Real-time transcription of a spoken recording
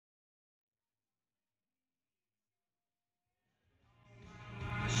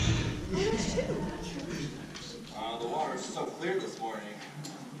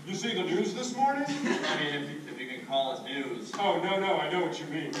You see the news this morning? I mean, if you can call it news. Oh, no, I know what you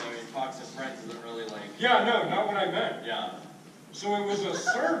mean. I mean, Fox and Friends isn't really like... Yeah, no, not what I meant. Yeah. So it was a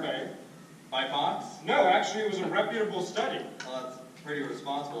survey. By Fox? No, actually it was a reputable study. Well, that's pretty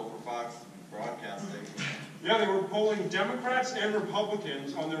responsible for Fox Broadcasting. Yeah, they were polling Democrats and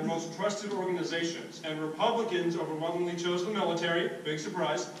Republicans on their most trusted organizations. And Republicans overwhelmingly chose the military, big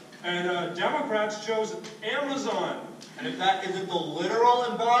surprise. And Democrats chose Amazon. And if that isn't the literal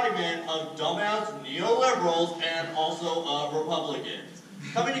embodiment of dumbass neoliberals and also Republicans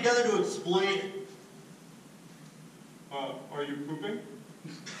coming together to exploit... Are you pooping?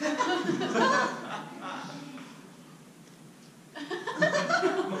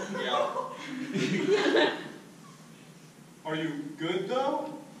 Yeah. Are you good,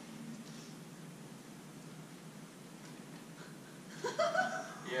 though?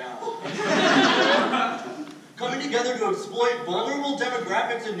 Yeah. Coming together to exploit vulnerable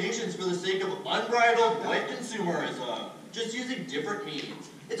demographics and nations for the sake of unbridled white consumerism. Just using different means.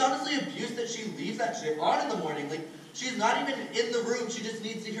 It's honestly abuse that she leaves that shit on in the morning. Like, she's not even in the room, she just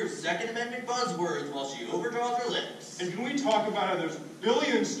needs to hear Second Amendment buzzwords while she overdraws her lips. And can we talk about how there's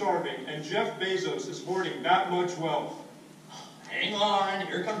billions starving and Jeff Bezos is hoarding that much wealth? Hang on,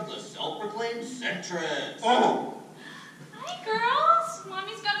 here comes the self-proclaimed centrist. Oh! Hi, girls.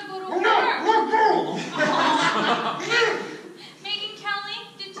 Mommy's got to go to work. No, girl! Megan Kelly,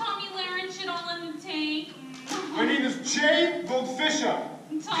 did Tommy Laren shit all in the tank? My name is Jay Goldfisher.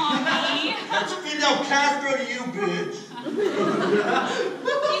 Tommy. That's Fidel Castro to you, bitch.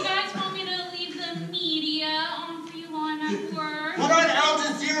 You guys want me to leave the media on for you while I'm at work? Put on Al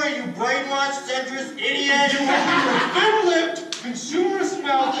Jazeera, you brainwashed centrist idiot. You want your thin-lipped, consumerist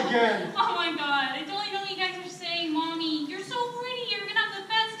mouth again. Oh my god, I totally know what you guys are saying. Mommy, you're so pretty. You're going to have the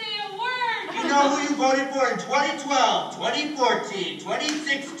best day at work. You know who you voted for in 2012, 2014,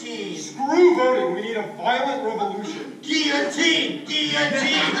 2016. Screw voting. We need a violent revolution. Guillotine!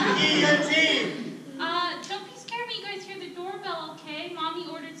 Guillotine! Guillotine! Don't be scared when you guys hear the doorbell, okay? Mommy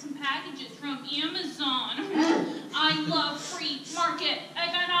ordered some packages from Amazon. I love free market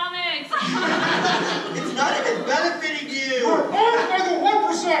economics. It's not even benefiting you! We're owned by the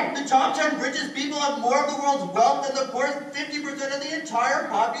 1%! The top 10 richest people have more of the world's wealth than the poorest 50% of the entire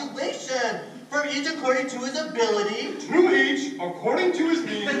population. From each according to his ability. To each, according to his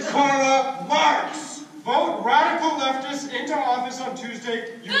means. Karl Marx! Vote radical leftists into office on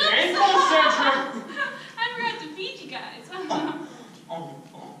Tuesday, you ankle-centric... I forgot to feed you guys.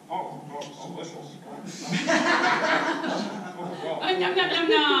 Delicious. Nom nom nom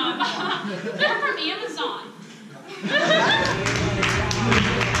nom. They're from Amazon.